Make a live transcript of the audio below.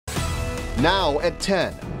Now at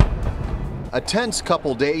 10. A tense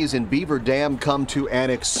couple days in Beaver Dam come to an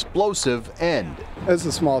explosive end. It's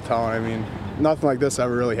a small town. I mean, nothing like this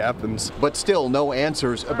ever really happens. But still no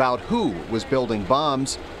answers about who was building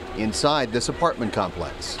bombs inside this apartment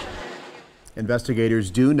complex.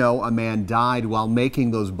 Investigators do know a man died while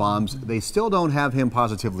making those bombs. They still don't have him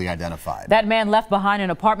positively identified. That man left behind an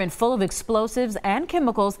apartment full of explosives and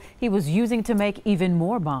chemicals he was using to make even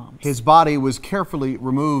more bombs. His body was carefully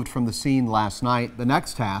removed from the scene last night. The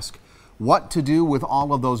next task, what to do with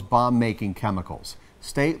all of those bomb-making chemicals.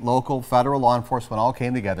 State, local, federal law enforcement all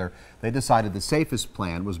came together. They decided the safest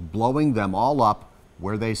plan was blowing them all up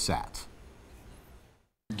where they sat.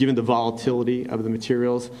 Given the volatility of the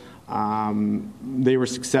materials, they were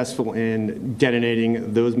successful in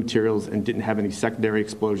detonating those materials and didn't have any secondary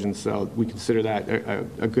explosions, so we consider that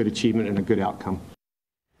a good achievement and a good outcome.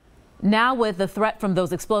 Now with the threat from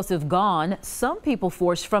those explosives gone, some people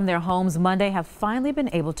forced from their homes Monday have finally been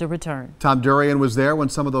able to return. Tom Durian was there when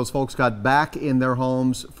some of those folks got back in their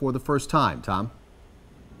homes for the first time. Tom?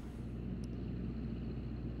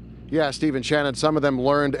 Yeah, Stephen Shannon, some of them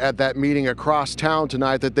learned at that meeting across town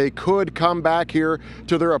tonight that they could come back here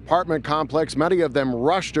to their apartment complex. Many of them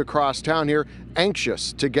rushed across town here,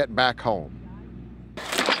 anxious to get back home.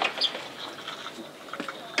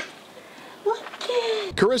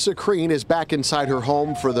 Carissa Crean is back inside her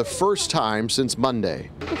home for the first time since Monday.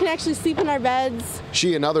 We can actually sleep in our beds.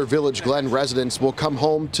 She and other Village Glen residents will come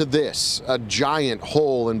home to this, a giant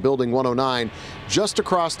hole in Building 109 just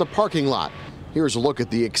across the parking lot. Here's a look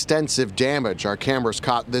at the extensive damage our cameras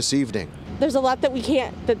caught this evening. There's a lot that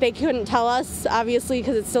they couldn't tell us, obviously,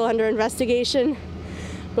 because it's still under investigation.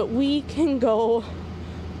 But we can go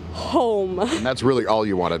home. And that's really all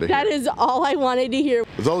you wanted to hear. That is all I wanted to hear.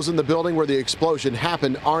 Those in the building where the explosion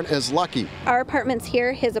happened aren't as lucky. Our apartment's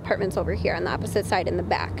here, his apartment's over here on the opposite side in the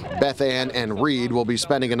back. Beth Ann and Reed will be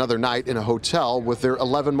spending another night in a hotel with their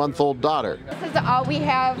 11-month-old daughter. This is all we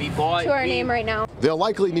have to our name right now. They'll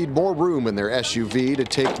likely need more room in their SUV to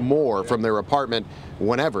take more from their apartment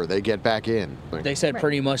whenever they get back in. They said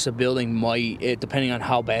pretty much the building might, depending on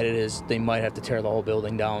how bad it is, they might have to tear the whole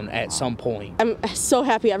building down at some point. I'm so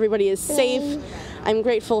happy everybody is safe. I'm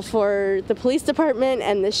grateful for the police department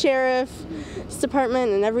and the sheriff's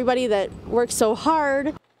department and everybody that works so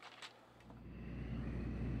hard.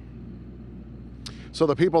 So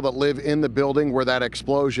the people that live in the building where that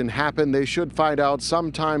explosion happened, they should find out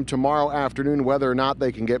sometime tomorrow afternoon whether or not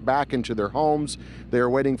they can get back into their homes. They are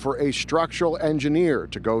waiting for a structural engineer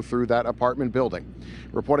to go through that apartment building.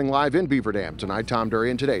 Reporting live in Beaver Dam tonight, Tom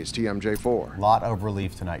Durian, today's TMJ4. A lot of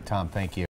relief tonight, Tom. Thank you.